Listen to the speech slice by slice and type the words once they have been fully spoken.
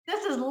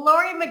is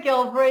Lori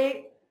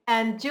McGilvery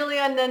and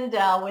Julia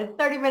Nendel with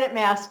 30-Minute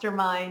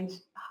Mastermind,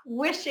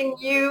 wishing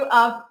you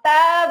a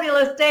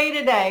fabulous day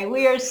today.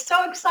 We are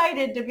so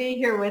excited to be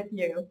here with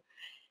you.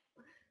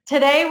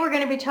 Today, we're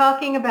going to be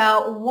talking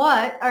about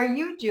what are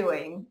you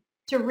doing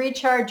to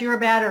recharge your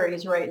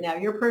batteries right now,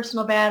 your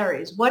personal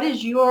batteries. What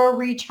is your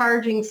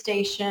recharging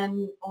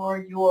station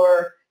or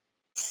your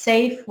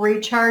safe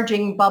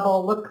recharging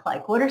bubble look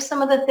like? What are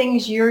some of the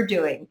things you're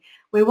doing?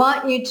 We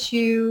want you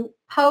to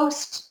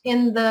post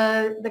in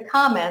the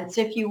comments,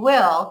 if you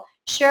will,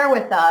 share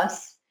with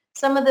us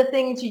some of the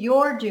things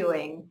you're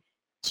doing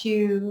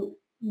to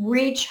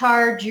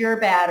recharge your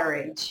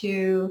battery,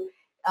 to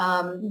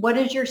what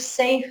does your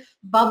safe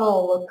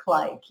bubble look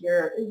like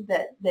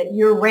that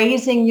you're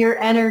raising your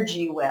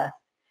energy with,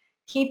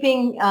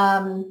 keeping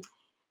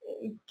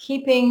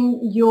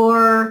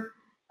your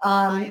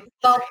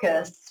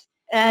focus.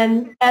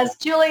 And as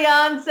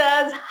Julianne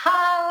says,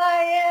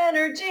 high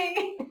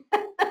energy.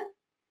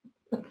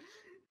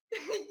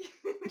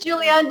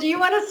 Julianne, do you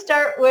want to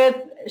start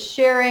with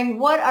sharing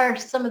what are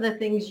some of the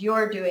things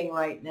you're doing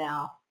right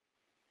now?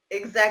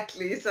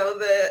 Exactly. So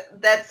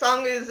that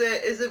song is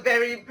a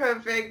very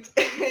perfect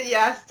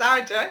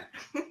starter.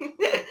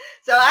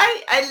 So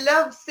I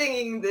love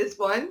singing this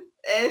one,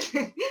 and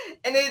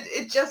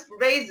it just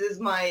raises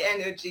my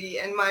energy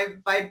and my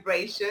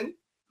vibration.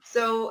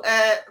 So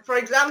for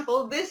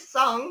example, this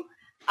song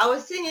I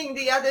was singing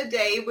the other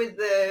day with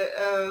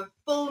the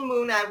full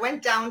moon. I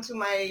went down to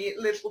my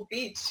little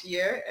beach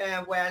here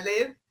where I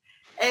live,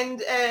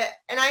 and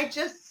I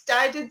just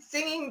started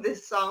singing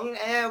this song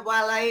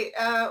while I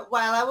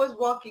was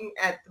walking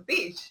at the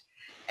beach,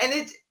 and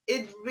it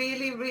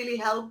really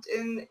helped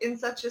in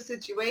such a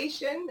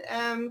situation,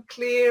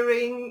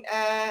 clearing,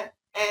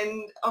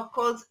 and of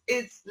course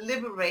it's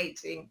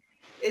liberating.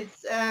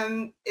 It's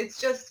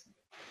just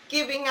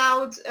giving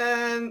out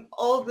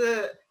all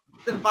the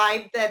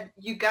vibe that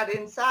you got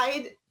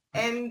inside,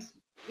 and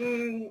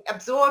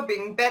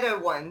absorbing better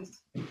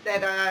ones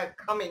that are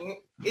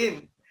coming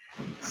in.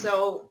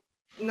 So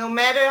no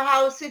matter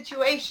how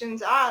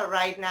situations are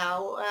right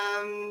now,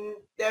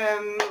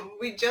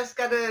 we just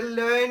gotta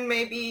learn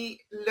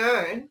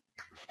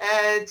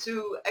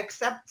to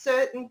accept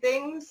certain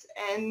things,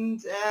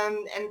 and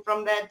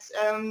from that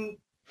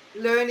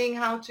learning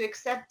how to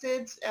accept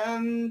it,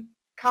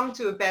 come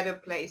to a better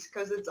place,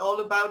 because it's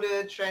all about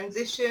a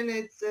transition.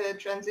 It's a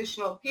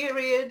transitional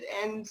period,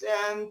 and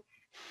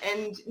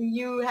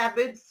new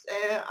habits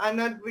are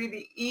not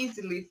really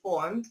easily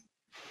formed.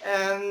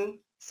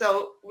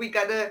 So we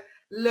gotta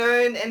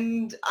learn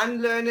and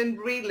unlearn and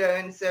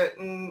relearn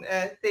certain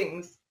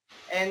things,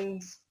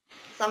 and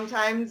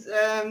sometimes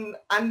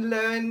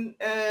unlearn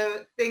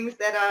things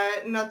that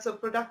are not so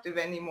productive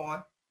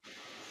anymore.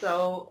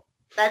 So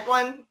that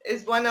one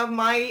is one of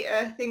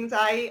my things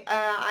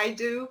I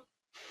do.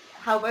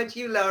 How about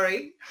you,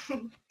 Laurie?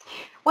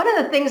 One of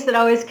the things that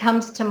always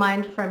comes to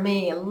mind for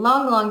me, a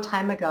long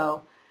time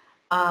ago,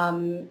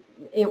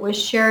 it was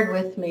shared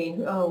with me,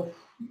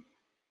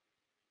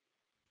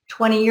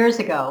 20 years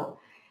ago,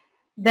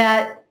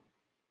 that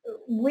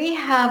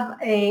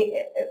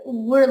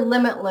we're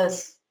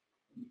limitless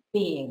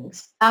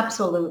beings,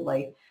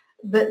 absolutely.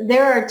 But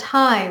there are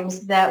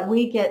times that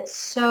we get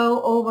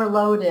so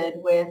overloaded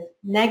with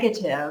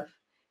negative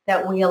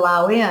that we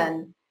allow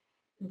in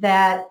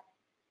that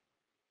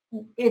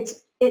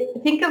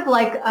think of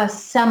like a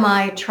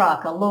semi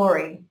truck, a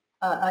lorry,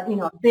 a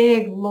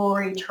big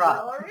lorry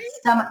truck. Laurie?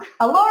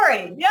 A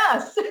lorry,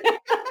 yes.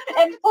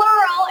 And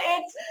plural,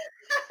 it's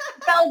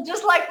spelled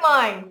just like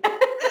mine.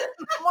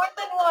 More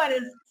than one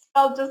is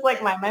spelled just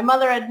like mine. My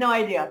mother had no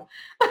idea.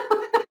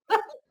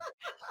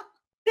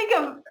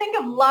 Think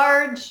of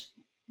large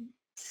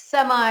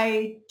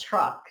semi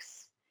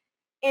trucks,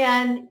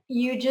 and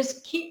you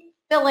just keep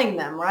filling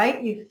them,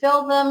 right? You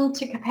fill them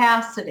to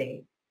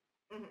capacity,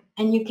 Mhm,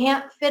 and you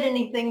can't fit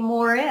anything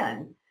more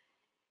in.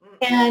 mhm.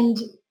 And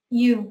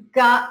you've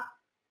got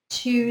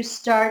to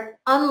start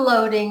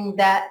unloading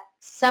that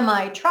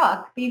semi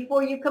truck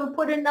before you can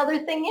put another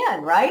thing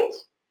in, right?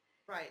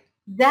 Right.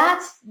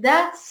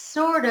 That's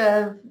sort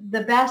of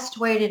the best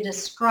way to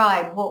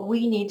describe what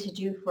we need to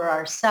do for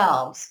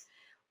ourselves.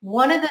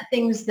 One of the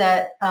things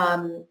that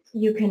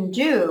you can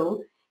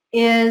do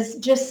is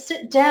just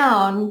sit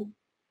down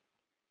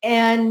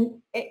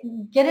and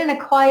get in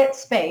a quiet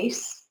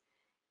space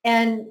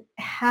and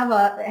have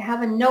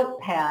a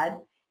notepad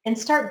and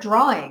start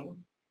drawing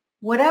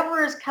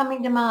whatever is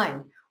coming to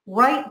mind.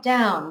 Write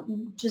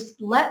down, just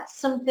let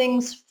some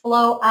things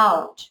flow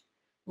out.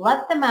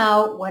 Let them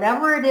out,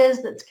 whatever it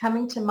is that's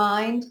coming to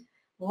mind,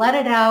 let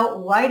it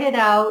out, write it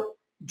out,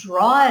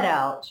 draw it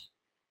out,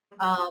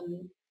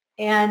 um,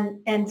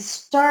 and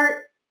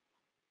start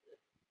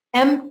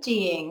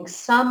emptying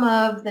some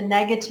of the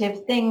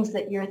negative things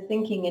that you're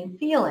thinking and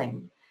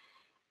feeling,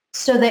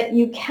 so that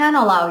you can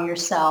allow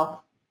yourself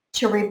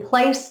to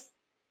replace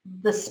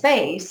the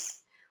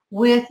space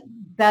with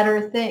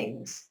better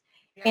things.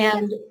 Yes.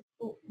 And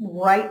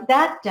write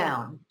that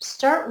down.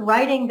 Start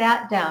writing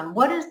that down.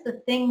 What is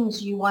the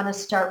things you want to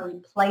start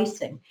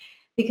replacing?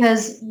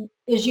 Because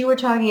as you were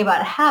talking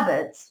about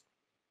habits,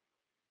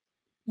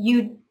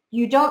 you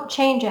don't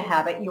change a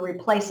habit, you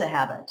replace a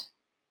habit.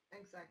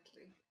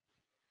 Exactly.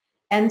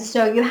 And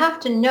so you have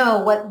to know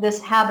what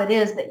this habit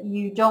is that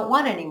you don't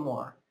want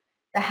anymore.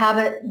 The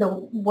habit,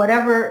 the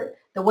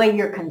way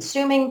you're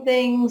consuming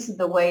things,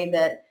 the way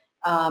that,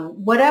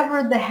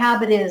 whatever the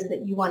habit is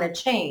that you want to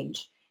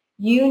change,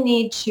 you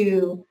need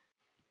to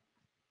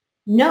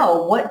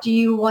know, what do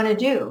you want to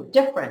do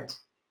different?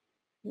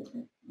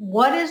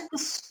 What is the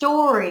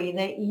story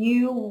that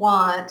you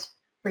want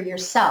for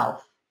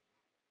yourself?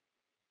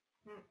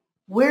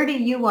 Where do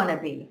you want to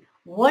be?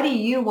 What do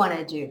you want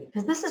to do?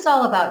 Because this is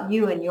all about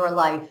you and your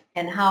life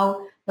and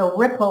how the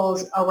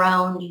ripples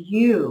around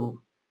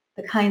you,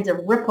 the kinds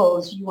of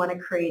ripples you want to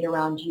create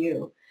around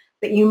you.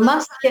 But you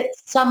must get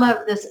some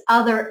of this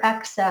other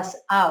excess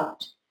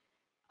out.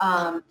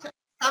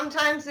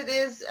 Sometimes it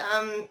is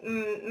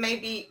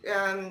maybe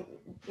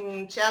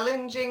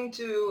challenging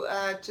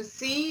to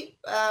see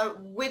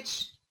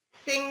which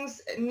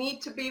things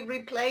need to be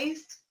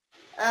replaced,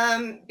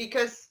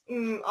 because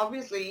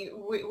obviously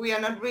we are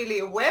not really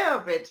aware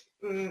of it,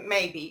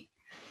 maybe.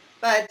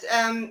 But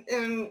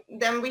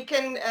then we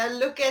can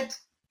look at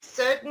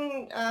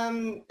certain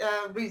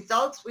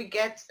results we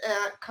get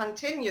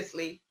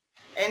continuously,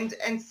 and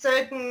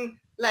certain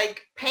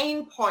like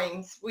pain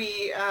points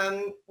we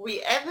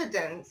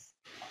evidence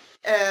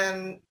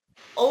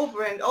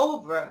over and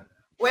over.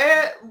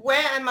 Where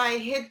am I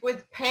hit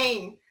with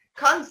pain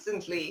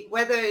constantly?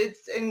 Whether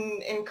it's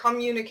in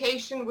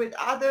communication with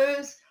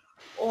others,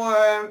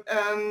 or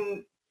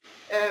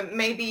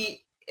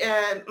maybe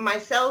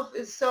myself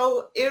is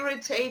so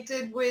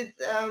irritated with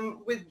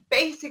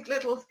basic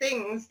little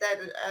things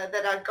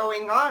that are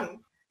going on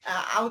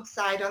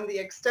outside on the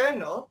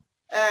external,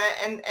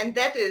 and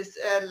that is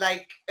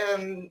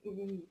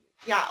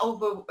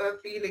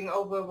feeling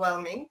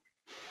overwhelming.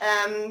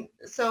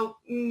 So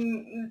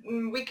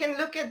we can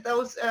look at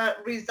those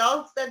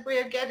results that we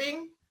are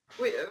getting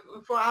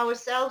for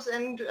ourselves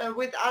and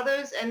with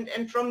others,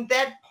 and from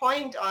that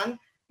point on,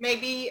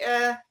 maybe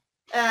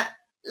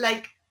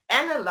like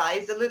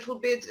analyze a little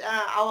bit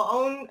our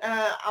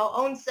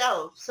own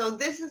self. So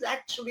this is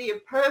actually a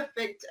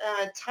perfect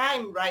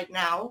time right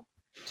now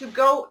to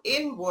go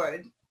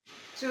inward,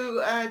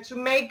 to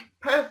make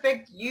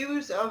perfect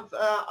use of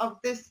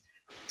this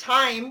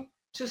time,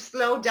 to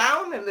slow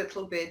down a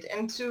little bit,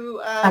 and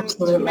to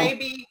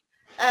maybe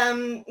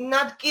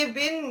not give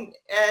in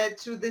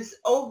to this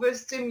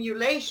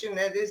overstimulation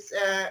that is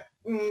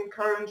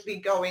currently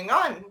going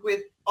on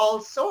with all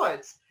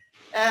sorts.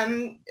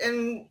 And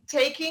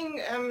taking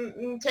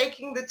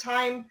the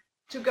time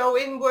to go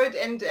inward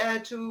and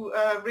to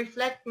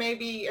reflect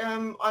maybe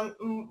on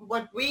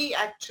what we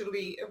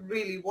actually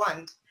really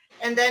want.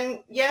 And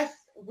then, yes,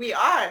 we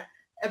are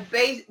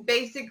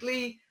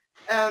basically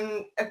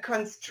a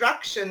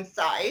construction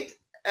site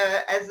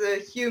as a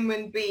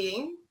human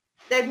being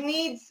that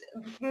needs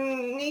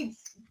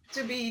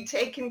to be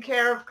taken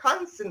care of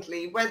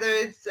constantly, whether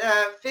it's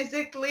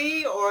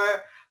physically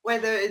or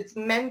whether it's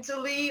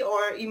mentally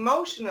or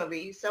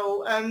emotionally.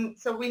 So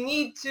so we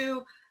need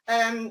to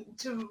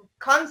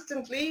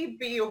constantly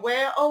be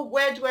aware, oh,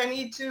 where do I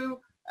need to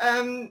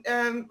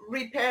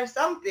repair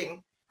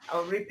something?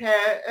 Or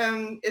repair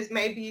is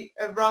maybe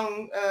a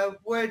wrong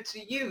word to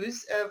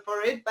use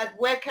for it, but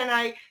where can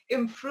I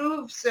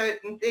improve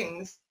certain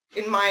things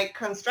in my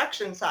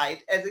construction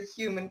site as a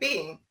human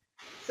being?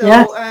 So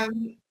Yes.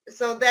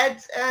 so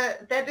that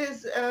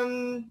is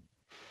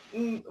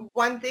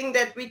one thing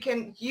that we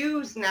can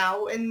use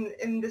now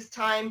in this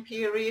time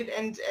period,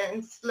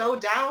 and slow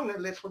down a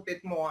little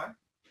bit more.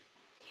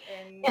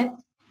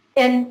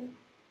 And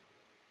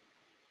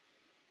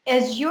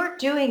as you're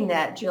doing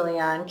that,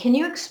 Julianne, can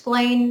you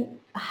explain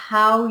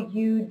how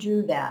you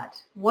do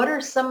that? What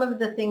are some of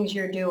the things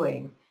you're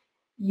doing?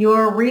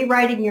 You're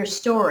rewriting your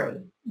story.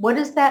 What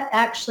does that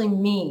actually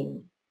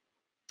mean?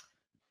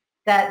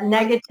 That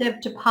negative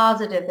to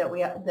positive that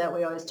we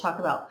always talk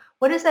about.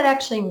 What does that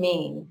actually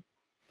mean?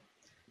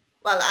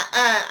 Well,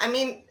 I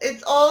mean,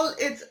 it's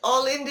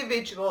all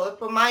individual.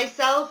 For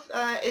myself,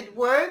 it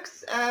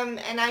works,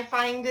 and I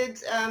find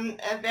it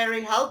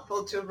very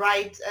helpful to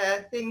write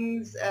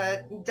things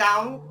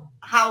down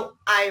how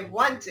I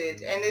want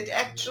it. And it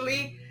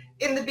actually,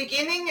 in the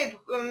beginning,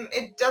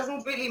 it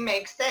doesn't really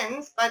make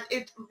sense, but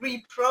it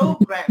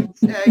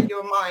reprograms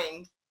your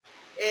mind.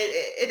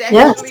 It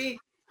Yes. actually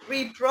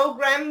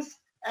reprograms,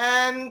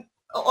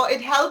 or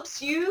it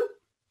helps you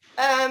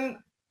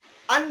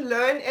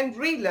unlearn and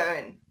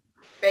relearn,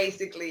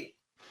 basically.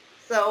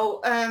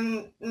 So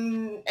and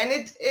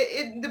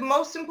the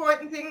most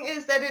important thing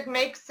is that it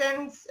makes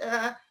sense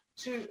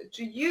to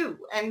you,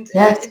 and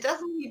Yes. it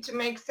doesn't need to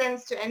make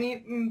sense to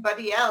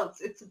anybody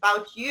else. It's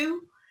about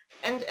you,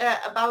 and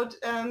about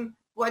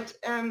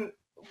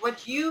what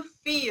you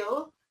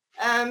feel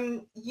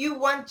you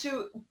want to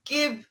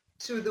give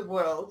to the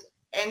world,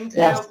 and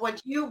Yes.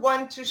 what you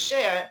want to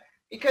share,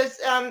 because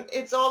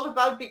it's all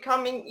about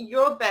becoming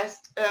your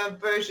best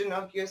version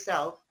of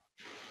yourself.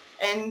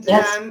 And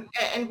Yes.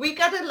 and we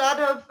got a lot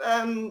of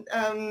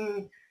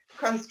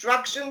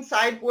construction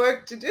site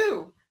work to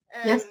do.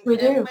 Yes, we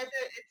do.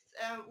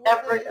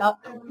 Whether it's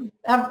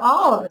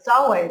All of us,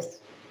 always.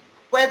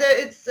 whether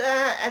it's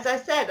as I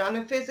said, on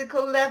a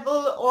physical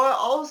level or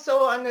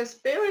also on a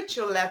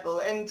spiritual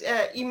level and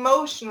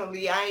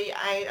emotionally.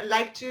 I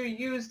like to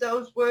use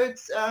those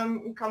words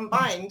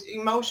combined,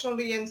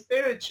 emotionally and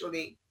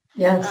spiritually.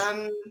 Yes.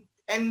 um,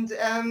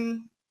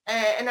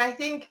 and I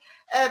think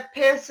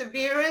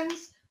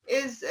perseverance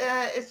is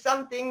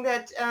something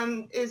that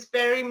is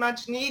very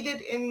much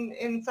needed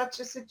in such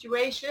a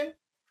situation.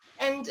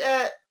 And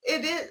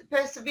it is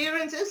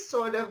perseverance is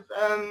sort of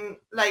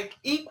like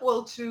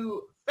equal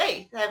to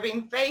faith,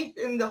 having faith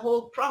in the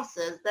whole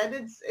process, that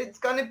it's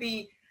going to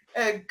be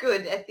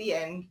good at the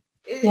end.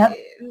 Yep.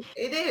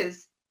 It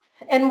is.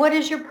 And what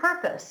is your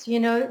purpose? You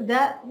know,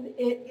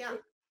 Yeah.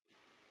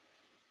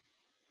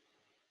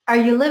 are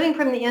you living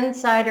from the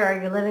inside or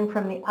are you living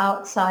from the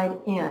outside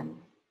in?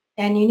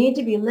 And you need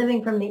to be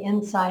living from the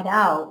inside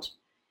out.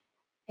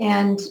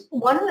 And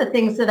one of the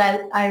things that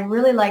I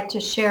really like to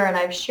share, and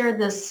I've shared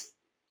this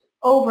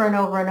over and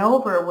over and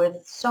over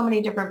with so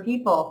many different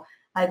people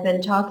I've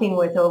been talking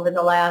with over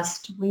the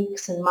last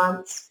weeks and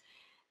months,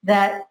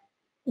 that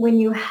when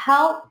you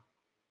help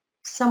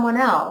someone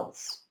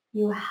else,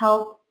 you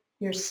help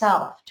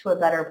yourself to a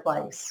better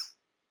place.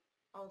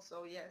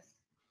 Also, yes.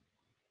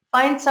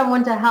 Find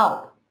someone to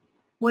help,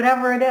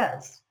 whatever it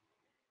is.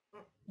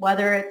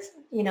 Whether it's,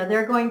 you know,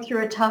 they're going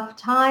through a tough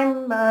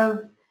time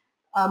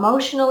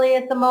emotionally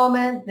at the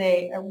moment,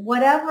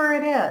 whatever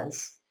it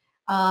is.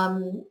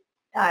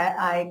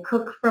 I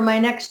cook for my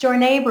next door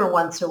neighbor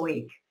once a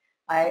week.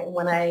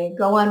 When I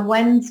go on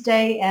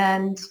Wednesday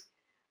and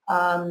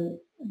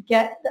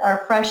get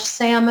our fresh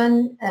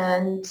salmon,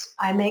 and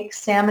I make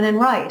salmon and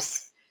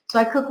rice. So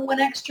I cook one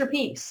extra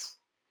piece.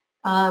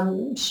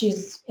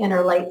 She's in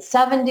her late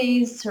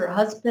 70s. Her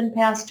husband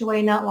passed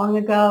away not long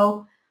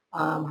ago.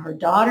 Her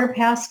daughter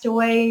passed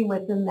away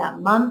within that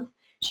month.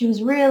 She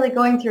was really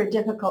going through a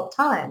difficult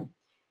time.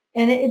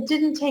 And it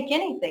didn't take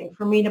anything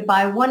for me to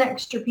buy one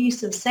extra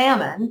piece of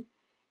salmon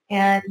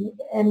and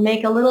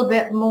make a little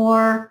bit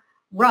more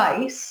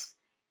rice.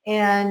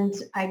 And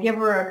I give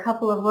her a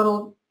couple of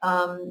little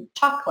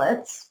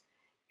chocolates,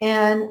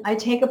 and I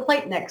take a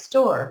plate next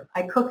door.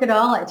 I cook it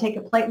all. I take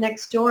a plate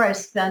next door. I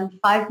spend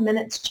 5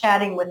 minutes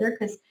chatting with her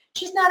because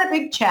she's not a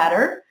big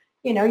chatter.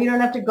 You know, you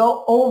don't have to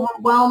go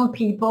overwhelm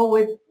people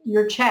with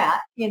your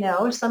chat. You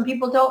know, some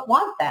people don't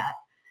want that.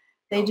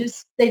 They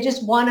just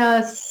want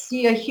to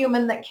see a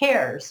human that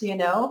cares, you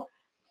know.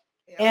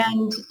 Yeah.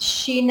 And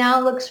she now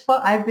looks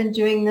for, I've been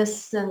doing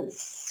this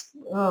since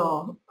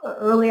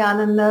early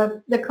on in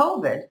the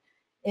COVID,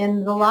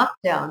 in the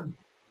lockdown.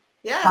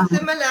 Yeah,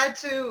 similar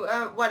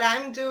to what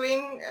I'm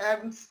doing.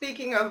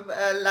 Speaking of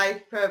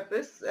life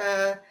purpose,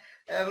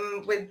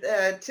 with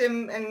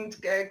Tim and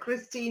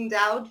Christine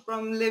Dowd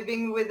from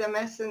Living with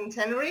MS in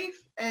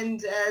Tenerife,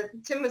 and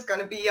Tim is going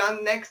to be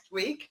on next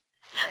week.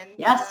 And,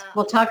 yes,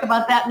 we'll talk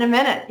about that in a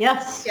minute.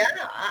 Yes. Yeah,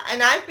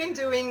 and I've been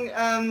doing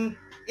a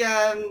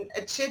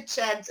chit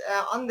chat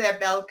on their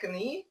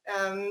balcony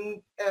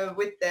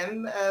with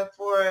them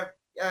for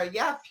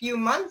a few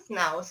months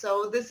now.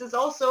 So this is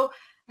also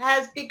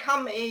has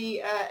become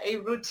a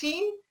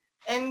routine,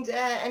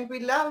 and we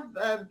love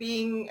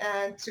being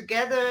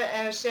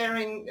together,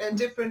 sharing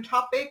different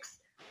topics,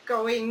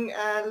 going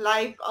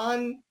live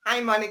on. Hi,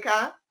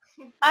 Monica.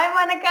 Hi,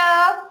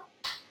 Monica.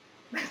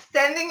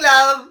 Sending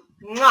love.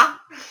 Mwah.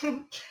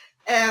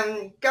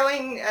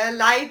 Going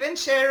live and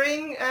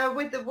sharing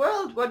with the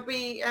world what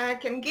we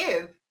can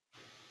give.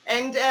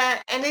 And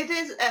it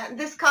is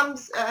this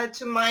comes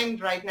to mind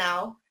right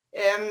now.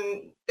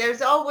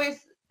 There's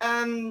always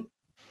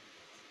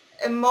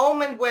a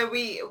moment where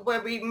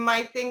we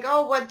might think,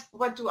 oh,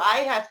 what do I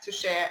have to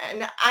share?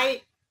 And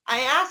I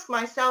ask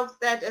myself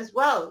that as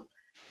well.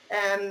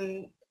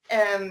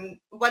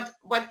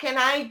 What can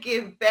I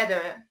give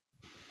better?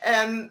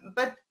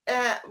 But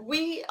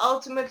we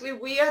ultimately,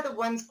 we are the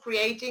ones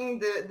creating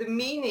the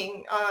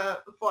meaning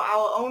for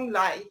our own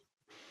life.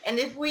 And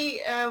if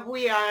we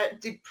are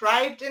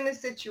deprived in a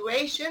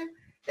situation,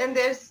 then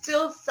there's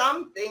still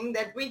something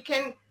that we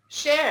can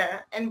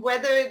share. And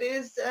whether it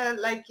is,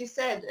 like you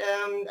said,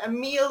 a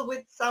meal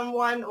with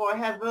someone, or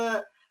have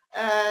a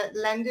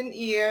lend an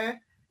ear.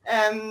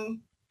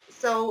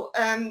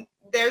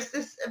 There's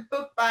this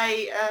book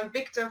by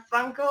Viktor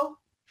Frankl,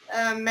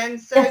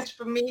 Man's Search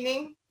for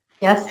Meaning.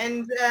 Yes.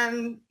 And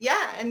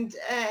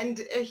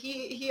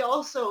he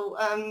also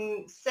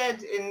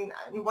said in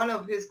one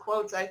of his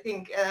quotes, I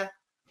think,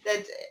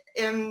 that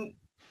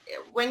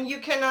when you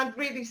cannot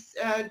really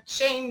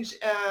change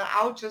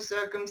outer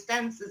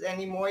circumstances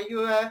anymore,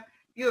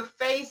 you're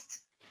faced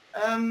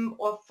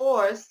or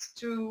forced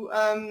to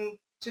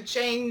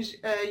change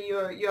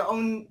your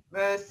own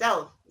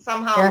self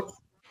somehow. Yes.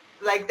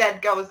 Like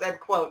that goes, that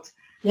quote.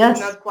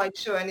 Yes. I'm not quite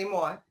sure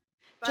anymore.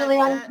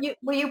 Julianne,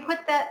 will you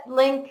put that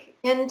link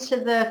into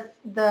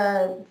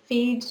the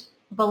feed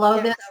below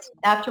this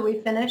after we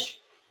finish?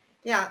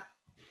 Yeah.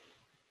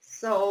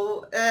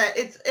 So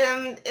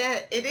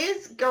it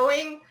is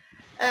going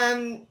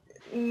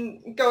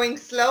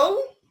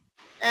slow,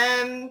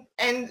 and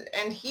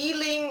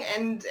healing,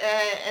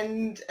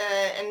 and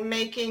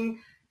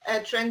making a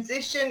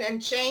transition and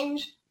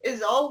change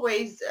is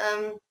always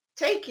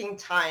taking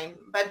time.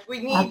 But we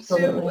need to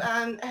Absolutely.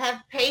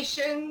 have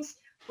patience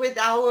with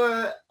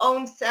our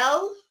own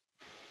self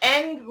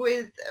and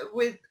with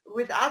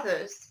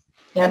others,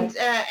 Yep.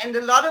 and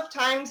a lot of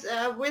times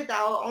with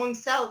our own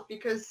self,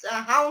 because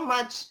how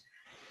much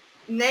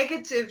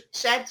negative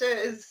chatter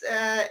is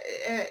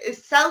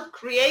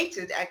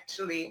self-created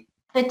actually.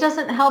 It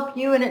doesn't help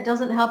you and it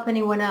doesn't help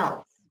anyone No,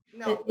 else.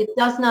 no. It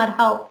does not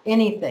help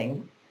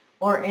anything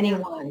or Yeah.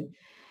 anyone.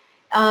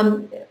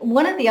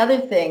 One of the other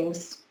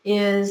things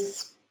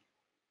is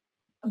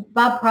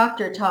Bob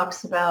Proctor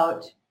talks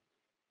about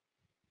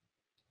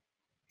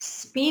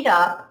speed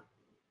up,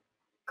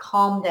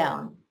 calm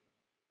down.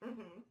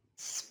 Hmm.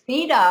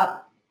 Speed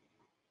up,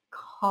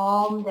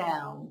 calm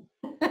down.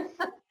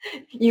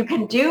 You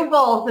can do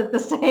both at the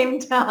same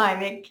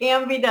time. It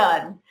can be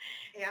done.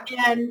 Yeah.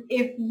 And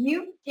if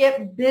you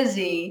get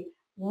busy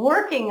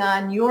working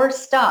on your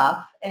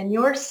stuff and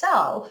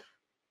yourself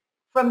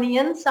from the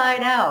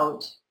inside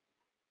out,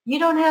 you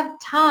don't have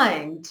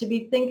time to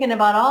be thinking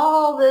about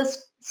all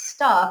this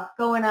stuff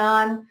going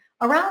on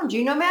around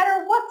you, no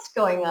matter what's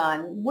going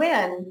on,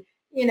 when,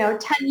 10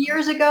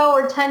 years ago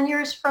or 10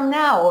 years from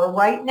now or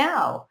right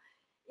now.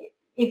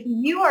 If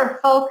you are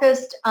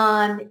focused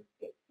on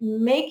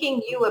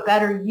making you a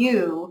better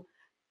you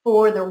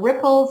for the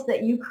ripples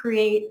that you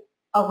create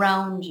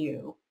around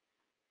you,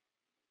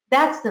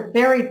 that's the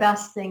very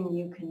best thing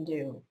you can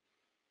do.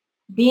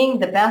 Being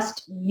the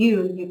best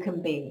you can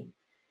be.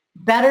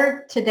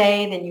 Better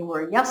today than you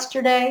were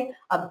yesterday,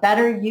 a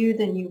better you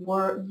than you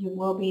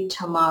will be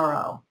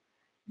tomorrow.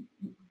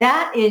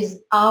 That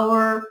is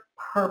our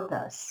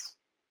purpose,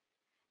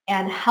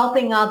 and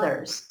helping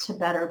others to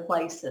better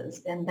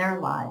places in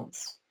their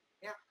lives.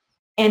 Yeah.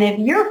 And if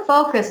you're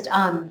focused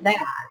on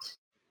that,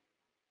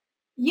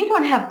 you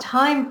don't have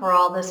time for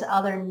all this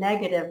other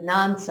negative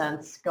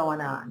nonsense going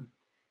on.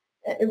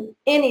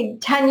 Any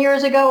 10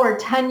 years ago or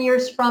 10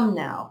 years from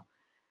now,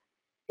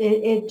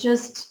 it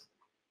just,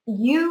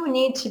 you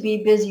need to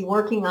be busy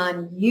working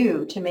on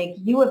you to make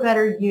you a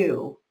better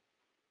you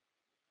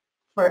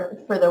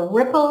for the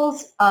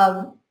ripples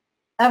of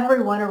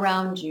everyone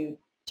around you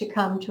to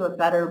come to a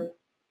better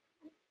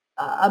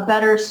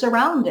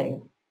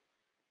surrounding.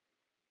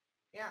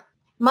 Yeah.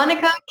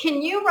 Monica,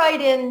 can you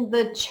write in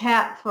the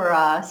chat for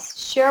us,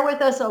 share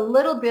with us a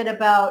little bit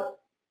about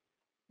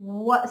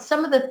what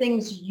some of the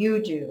things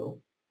you do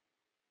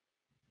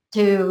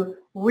to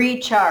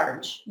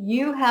recharge?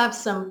 You have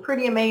some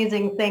pretty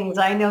amazing things.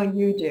 I know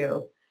you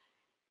do.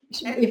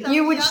 And If some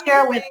you would yummy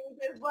share with, things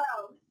as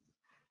well.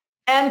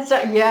 and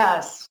so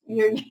yes,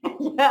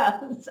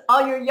 yes,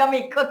 all your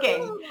yummy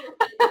cooking. Woo.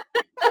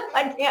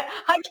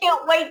 I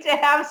can't wait to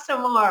have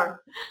some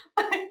more.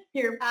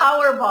 Your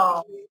power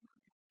ball.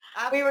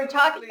 Absolutely. We were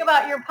talking Absolutely.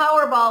 about your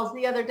power balls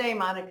the other day,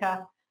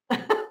 Monica.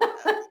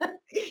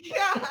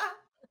 Yeah,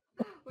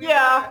 we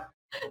Yeah,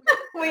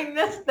 were. we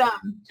missed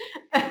them.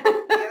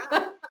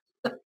 Yeah.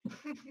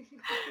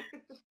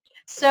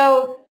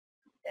 So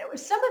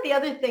some of the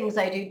other things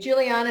I do,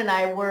 Juliana and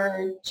I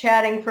were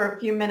chatting for a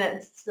few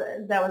minutes.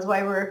 That was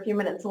why we're a few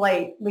minutes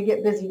late. We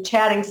get busy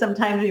chatting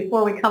sometimes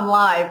before we come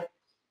live.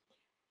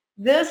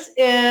 This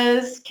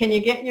is, can you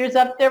get yours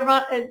up there?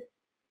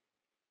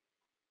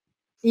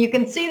 You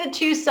can see the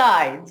two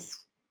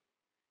sides.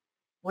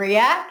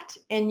 React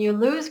and you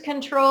lose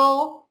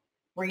control.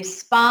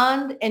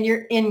 Respond and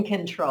you're in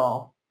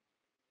control.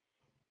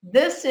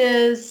 This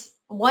is,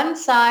 one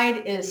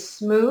side is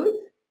smooth.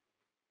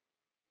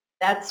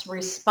 That's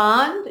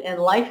respond and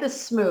life is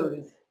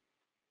smooth.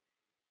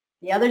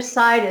 The other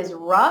side is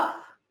rough,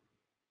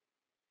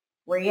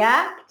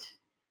 react,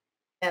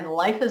 and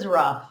life is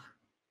rough.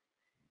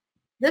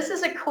 This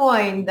is a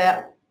coin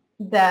that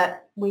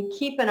we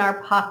keep in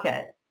our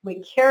pocket.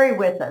 We carry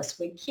with us.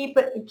 We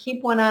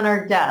keep one on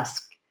our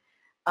desk.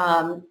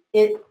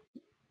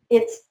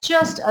 It's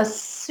just a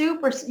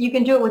super, you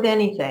can do it with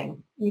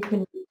anything. You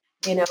can,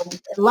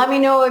 let me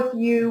know if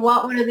you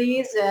want one of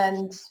these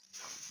and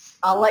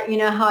I'll let you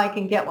know how I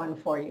can get one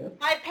for you.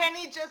 My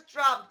penny just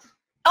dropped.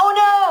 Oh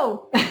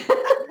no! The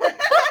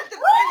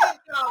penny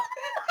dropped.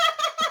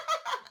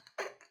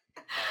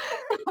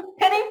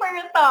 Penny for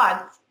your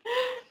thoughts.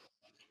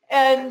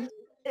 And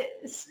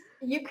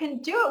you can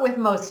do it with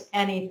most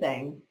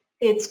anything.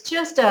 It's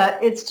just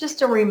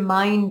a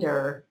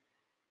reminder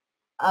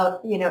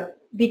of,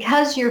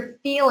 because you're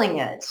feeling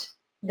it.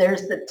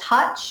 There's the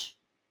touch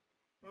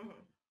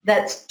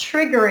that's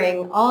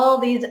triggering all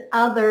these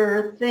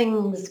other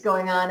things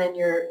going on in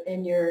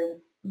your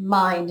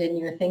mind and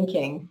your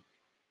thinking.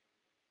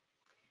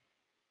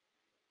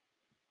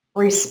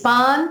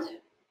 Respond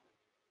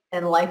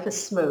and life is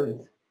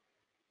smooth.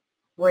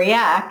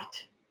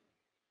 React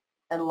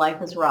and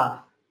life is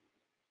rough.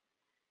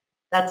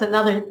 That's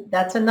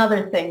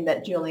another thing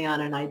that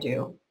Juliana and I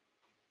do.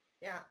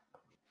 Yeah.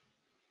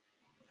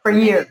 for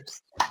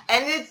years.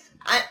 And it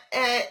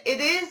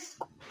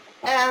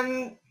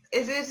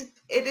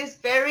is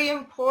very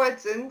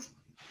important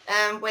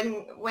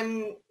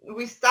when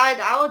we start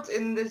out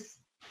in this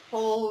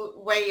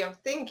whole way of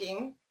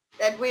thinking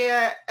that we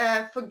are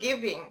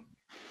forgiving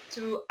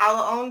to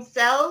our own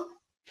self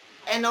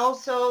and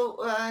also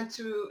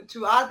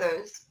to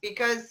others,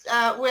 because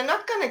we're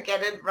not going to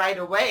get it right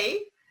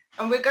away,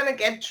 and we're going to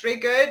get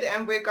triggered,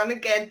 and we're going to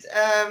get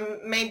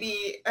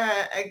maybe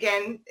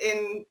again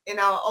in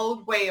our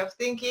old way of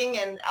thinking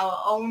and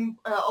our own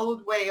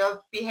old way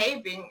of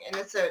behaving in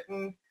a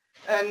certain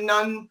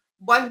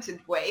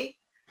non-wanted way,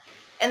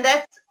 and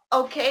that's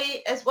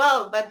okay as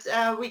well. But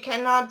we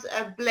cannot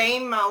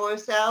blame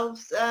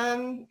ourselves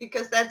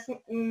because that's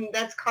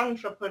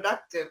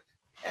counterproductive,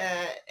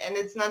 and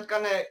it's not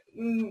going to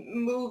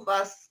move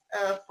us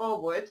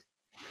forward.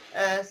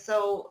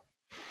 So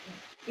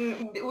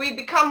we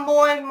become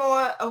more and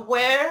more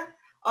aware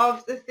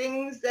of the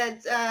things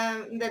that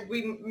that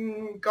we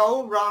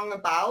go wrong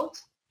about,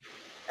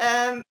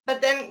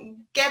 but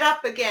then get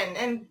up again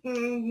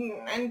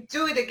and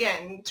do it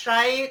again.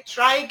 Try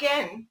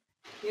again.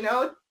 You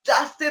know,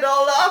 dust it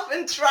all off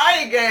and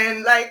try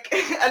again, like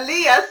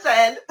Aaliyah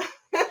said.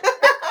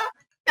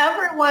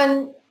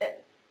 Everyone,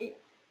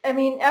 I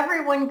mean,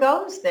 everyone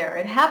goes there.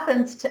 It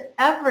happens to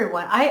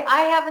everyone.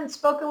 I haven't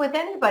spoken with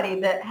anybody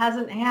that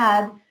hasn't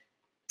had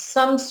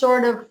some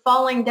sort of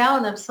falling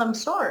down of some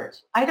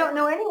sort. I don't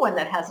know anyone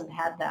that hasn't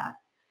had that.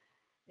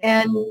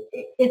 And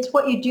it's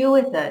what you do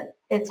with it.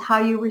 It's how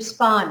you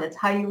respond. It's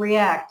how you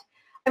react.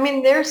 I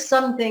mean, there's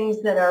some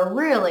things that are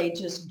really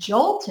just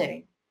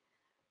jolting.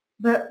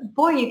 But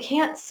boy, you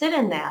can't sit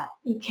in that.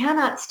 You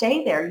cannot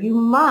stay there. You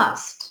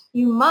must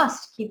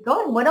keep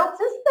going. What else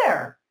is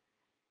there?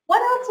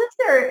 What else is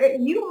there?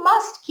 You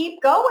must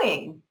keep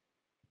going.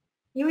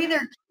 You either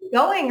keep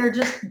going or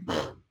just,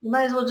 you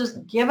might as well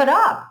just give it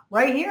up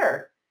right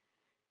here.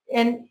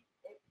 And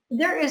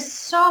there is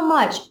so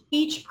much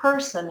each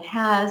person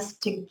has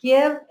to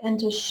give and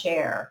to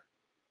share.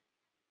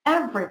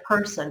 Every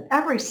person,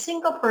 every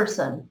single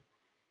person.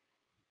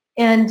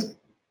 And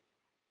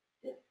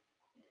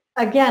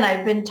again,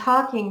 I've been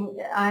talking,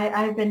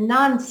 I've been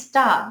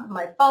nonstop.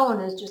 My phone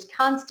is just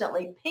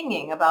constantly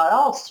pinging about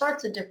all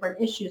sorts of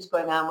different issues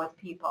going on with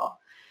people.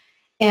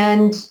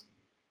 And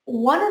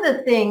one of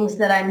the things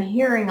that I'm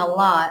hearing a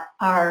lot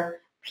are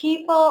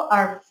people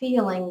are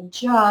feeling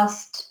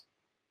just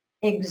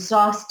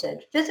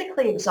exhausted,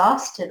 physically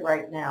exhausted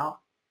right now.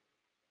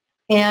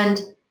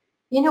 And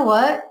you know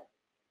what?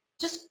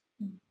 Just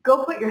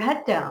go put your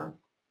head down.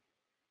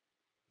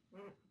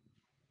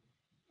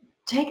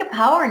 Take a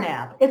power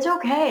nap. It's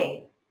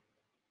okay.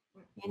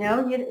 You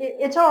know,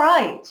 it's all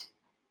right.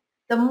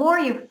 The more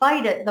you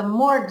fight it, the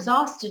more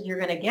exhausted you're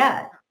going to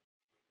get.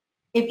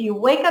 If you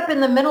wake up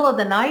in the middle of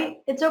the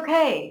night, it's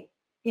okay.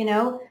 You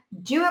know,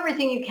 do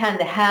everything you can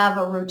to have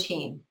a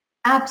routine.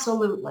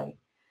 Absolutely.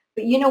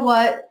 But you know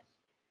what?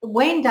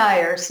 Wayne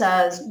Dyer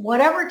says,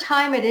 whatever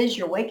time it is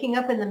you're waking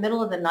up in the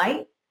middle of the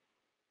night,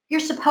 you're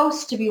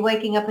supposed to be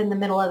waking up in the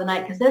middle of the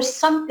night because there's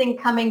something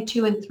coming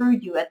to and through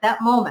you at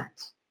that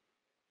moment.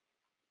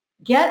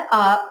 Get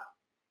up,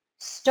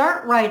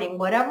 start writing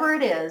whatever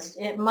it is.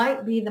 It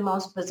might be the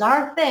most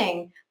bizarre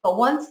thing, but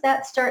once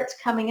that starts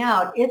coming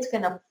out, it's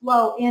going to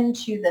flow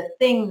into the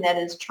thing that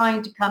is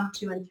trying to come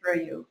to and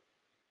through you.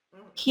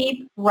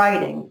 Keep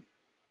writing.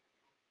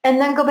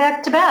 And then go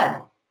back to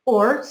bed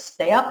or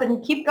stay up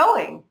and keep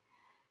going.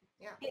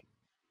 Yeah.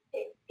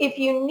 If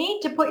you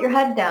need to put your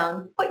head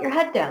down, put your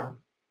head down.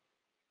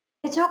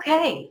 It's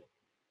okay.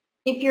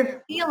 If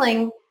you're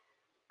feeling,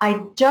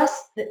 I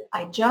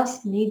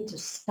just need to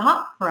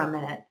stop for a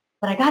minute,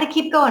 but I got to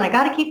keep going. I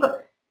got to keep going.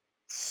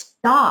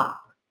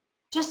 Stop.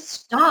 Just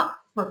stop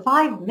for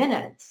 5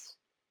 minutes.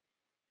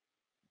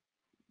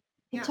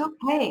 It's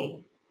okay.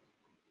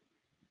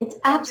 It's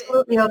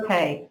absolutely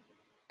okay.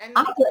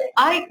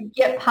 I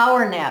get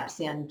power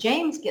naps in.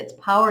 James gets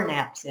power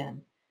naps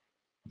in.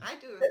 I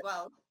do as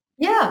well.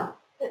 Yeah,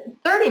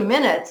 30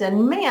 minutes,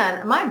 and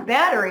man, my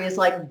battery is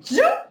like,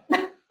 zoop!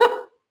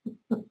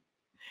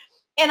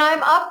 And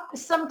I'm up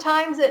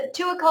sometimes at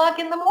 2 o'clock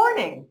in the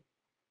morning,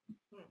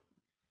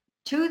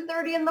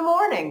 2:30 in the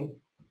morning.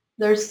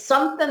 There's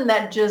something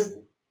that just,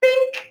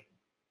 bink,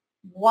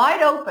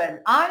 wide open,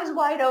 eyes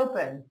wide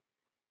open.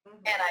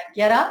 And I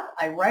get up,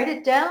 I write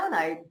it down,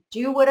 I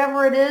do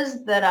whatever it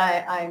is that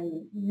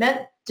I'm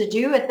meant to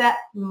do at that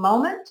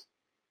moment.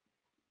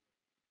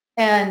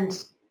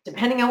 And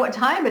depending on what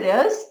time it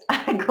is,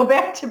 I go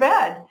back to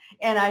bed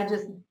and I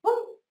just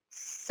boom,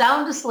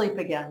 sound asleep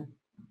again.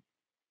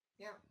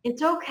 Yeah.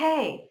 It's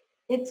okay.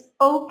 It's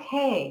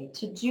okay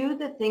to do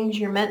the things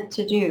you're meant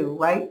to do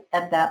right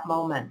at that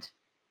moment.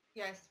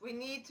 Yes, we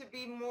need to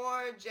be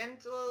more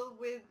gentle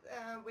with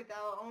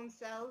our own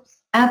selves.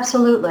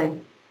 Absolutely.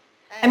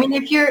 I mean,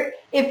 if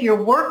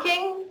you're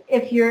working,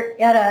 if you're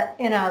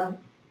in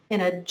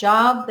a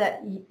job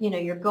that, you know,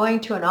 you're going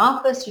to an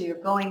office or you're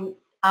going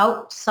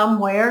out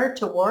somewhere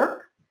to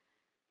work,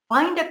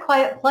 find a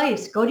quiet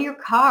place, go to your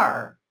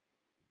car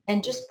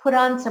and just put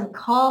on some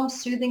calm,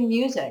 soothing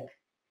music.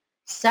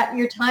 Set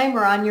your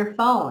timer on your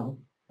phone.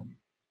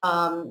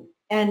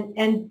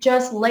 And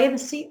just lay the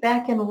seat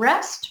back and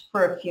rest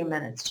for a few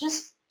minutes.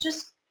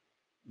 Just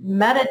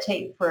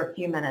meditate for a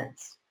few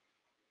minutes.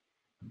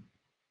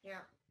 Yeah.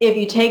 If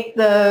you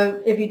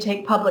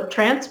take public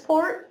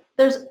transport,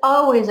 there's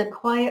always a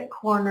quiet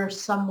corner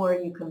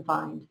somewhere you can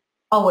find.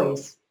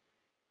 Always.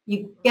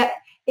 You get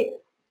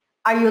it.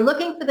 Are you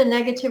looking for the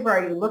negative or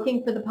are you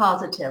looking for the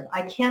positive?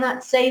 I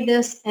cannot say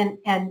this and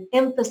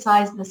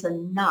emphasize this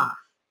enough.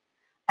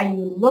 Are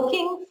you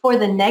looking for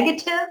the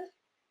negative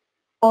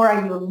or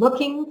are you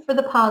looking for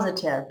the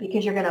positive?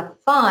 Because you're going to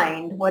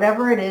find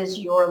whatever it is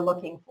you're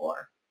looking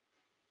for.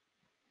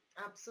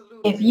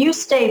 Absolutely. If you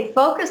stay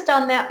focused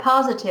on that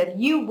positive,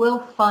 you will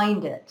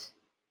find it.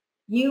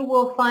 You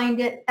will find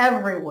it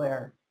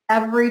everywhere,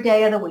 every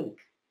day of the week.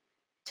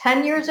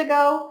 10 years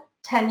ago,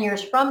 10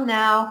 years from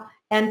now,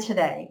 and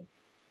today.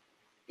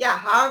 Yeah,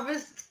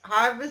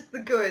 harvest the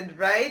good,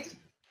 right?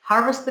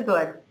 Harvest the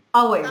good,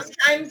 always.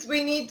 Sometimes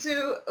we need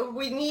to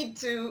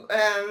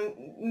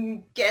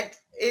get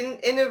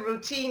in a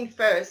routine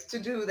first to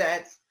do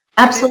that.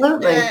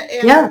 Absolutely.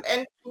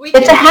 And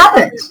it's a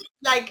habit.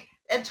 Like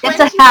a It's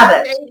a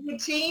habit. 20-day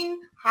routine,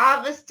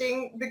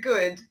 harvesting the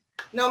good,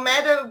 no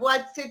matter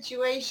what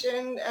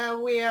situation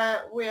we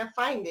are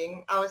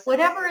finding ourselves.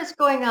 Whatever is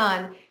going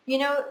on,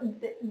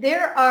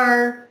 there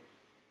are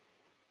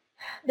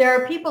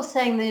people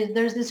saying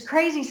there's this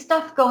crazy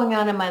stuff going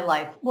on in my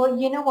life. Well,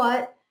 you know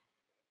what?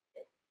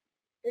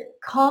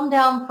 Calm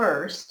down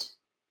first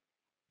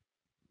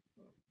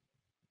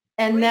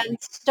and then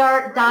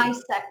start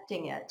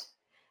dissecting it,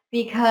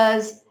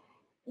 because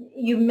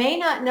you may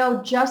not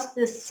know just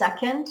this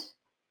second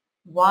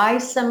why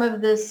some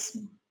of this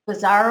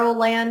bizarro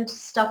land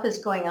stuff is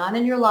going on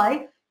in your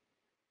life.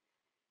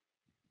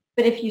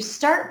 But if you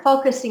start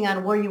focusing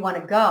on where you want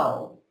to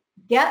go,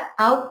 get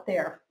out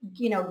there,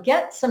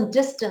 get some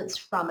distance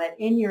from it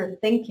in your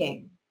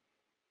thinking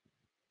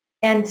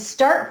and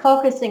start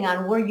focusing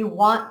on where you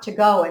want to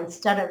go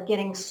instead of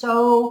getting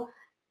so,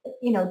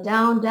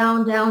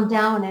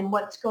 down, and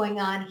what's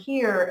going on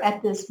here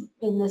at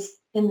in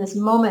this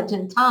moment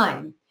in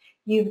time.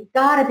 You've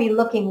got to be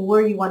looking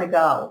where you want to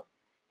go,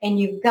 and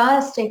you've got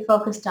to stay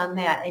focused on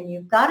that, and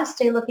you've got to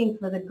stay looking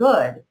for the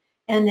good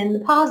and in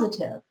the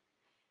positive.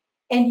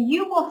 And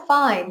you will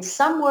find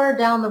somewhere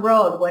down the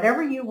road,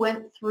 whatever you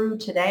went through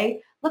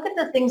today, look at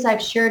the things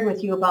I've shared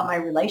with you about my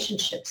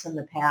relationships in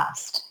the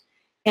past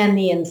and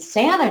the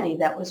insanity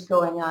that was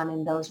going on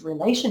in those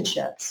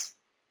relationships.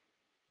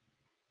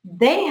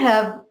 They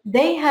have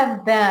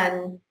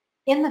been,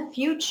 in the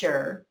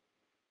future,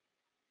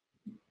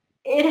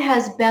 it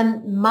has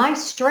been my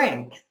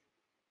strength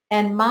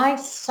and my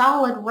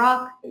solid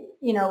rock,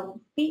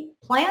 feet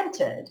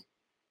planted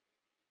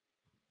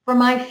for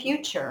my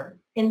future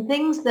in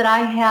things that I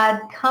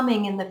had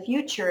coming in the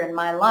future in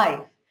my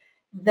life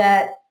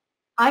that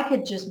I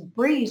could just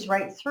breeze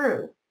right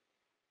through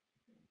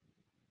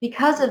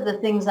because of the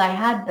things I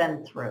had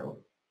been through.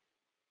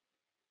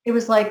 It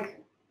was like,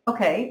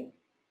 okay,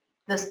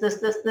 this,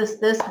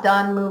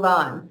 done, move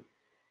on.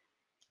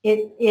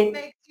 It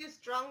makes you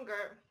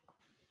stronger.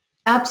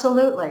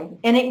 Absolutely.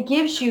 And it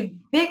gives you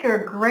bigger,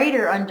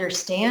 greater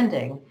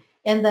understanding.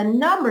 And the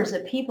numbers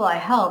of people I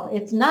help,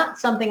 it's not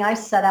something I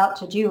set out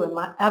to do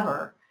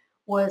ever,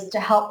 was to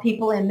help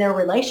people in their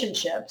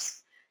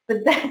relationships.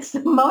 But that's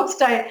the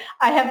most I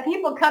have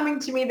people coming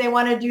to me, they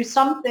want to do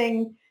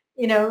something,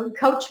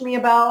 coach me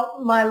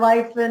about my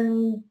life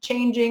and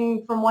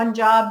changing from one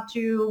job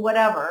to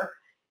whatever.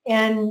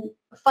 And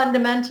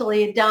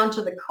fundamentally, down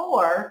to the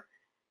core,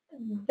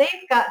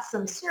 they've got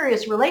some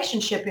serious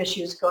relationship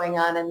issues going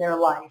on in their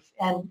life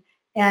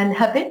and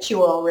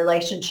habitual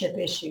relationship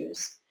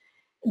issues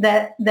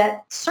that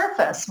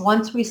surface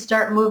once we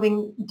start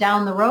moving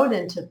down the road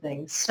into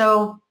things.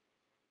 So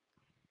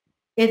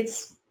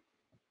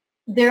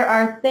there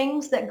are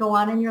things that go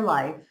on in your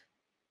life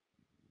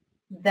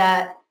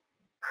that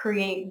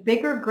create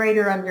bigger,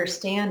 greater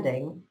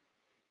understanding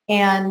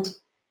and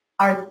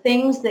are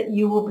things that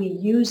you will be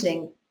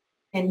using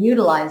and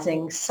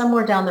utilizing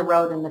somewhere down the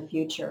road in the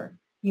future.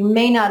 You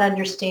may not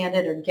understand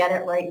it or get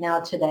it right now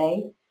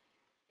today.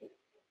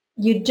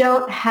 You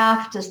don't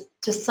have to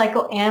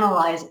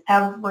psychoanalyze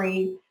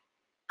every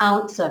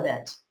ounce of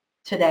it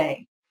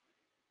today.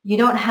 You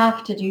don't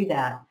have to do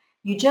that.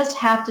 You just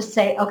have to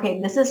say, okay,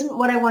 this isn't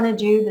what I want to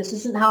do. This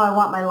isn't how I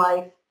want my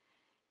life.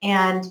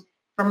 And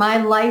for my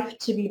life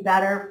to be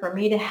better, for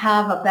me to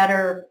have a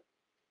better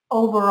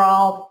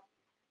overall,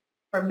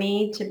 for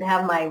me to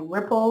have my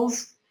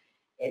ripples,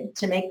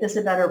 to make this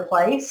a better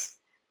place,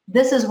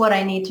 this is what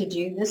I need to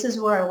do. This is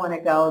where I want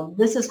to go.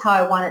 This is how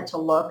I want it to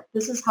look.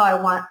 This is how I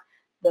want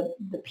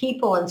the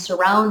people and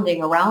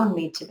surrounding around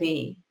me to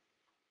be.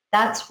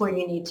 That's where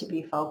you need to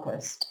be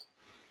focused.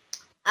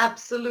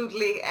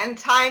 Absolutely. And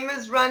time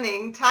is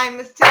running. Time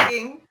is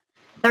ticking.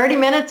 30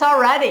 minutes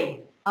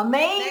already.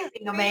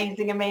 Amazing,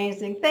 amazing,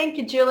 amazing. Thank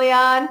you,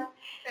 Julianne.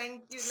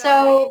 Thank you.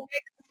 So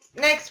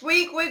next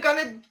week we're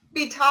gonna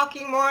be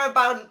talking more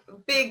about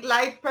big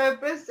life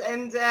purpose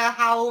and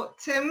how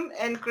Tim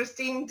and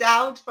Christine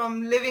Dowd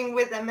from Living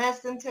with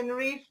MS in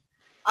Tenerife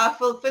are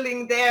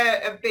fulfilling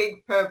their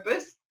big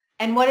purpose.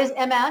 And what is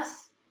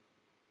MS?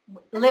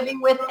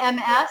 Living with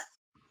MS?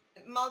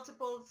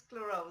 Multiple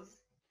sclerosis.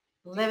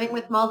 Living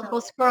with multiple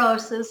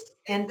sclerosis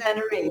in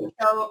Tenerife.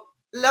 So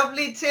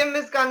lovely Tim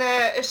is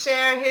gonna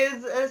share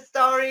his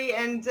story,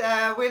 and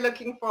we're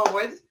looking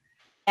forward.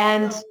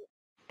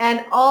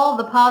 And all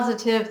the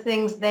positive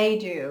things they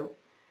do.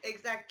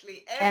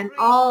 Exactly. And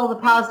all the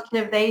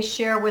positive they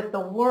share with the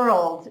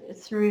world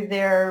through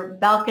their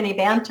balcony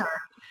banter.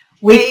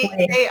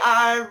 They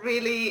are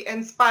really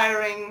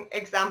inspiring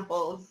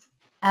examples.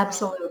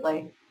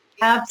 Absolutely.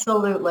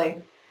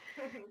 Absolutely.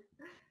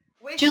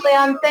 Wishing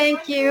Julianne, you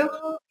thank a you.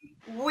 wonderful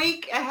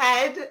week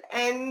ahead,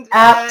 and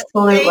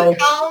Absolutely. stay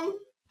calm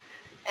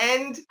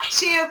and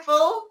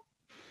cheerful,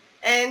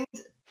 and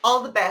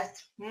all the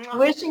best.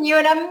 Wishing you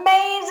an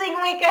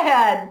amazing week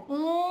ahead.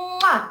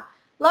 Mwah.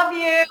 Love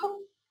you.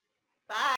 Bye.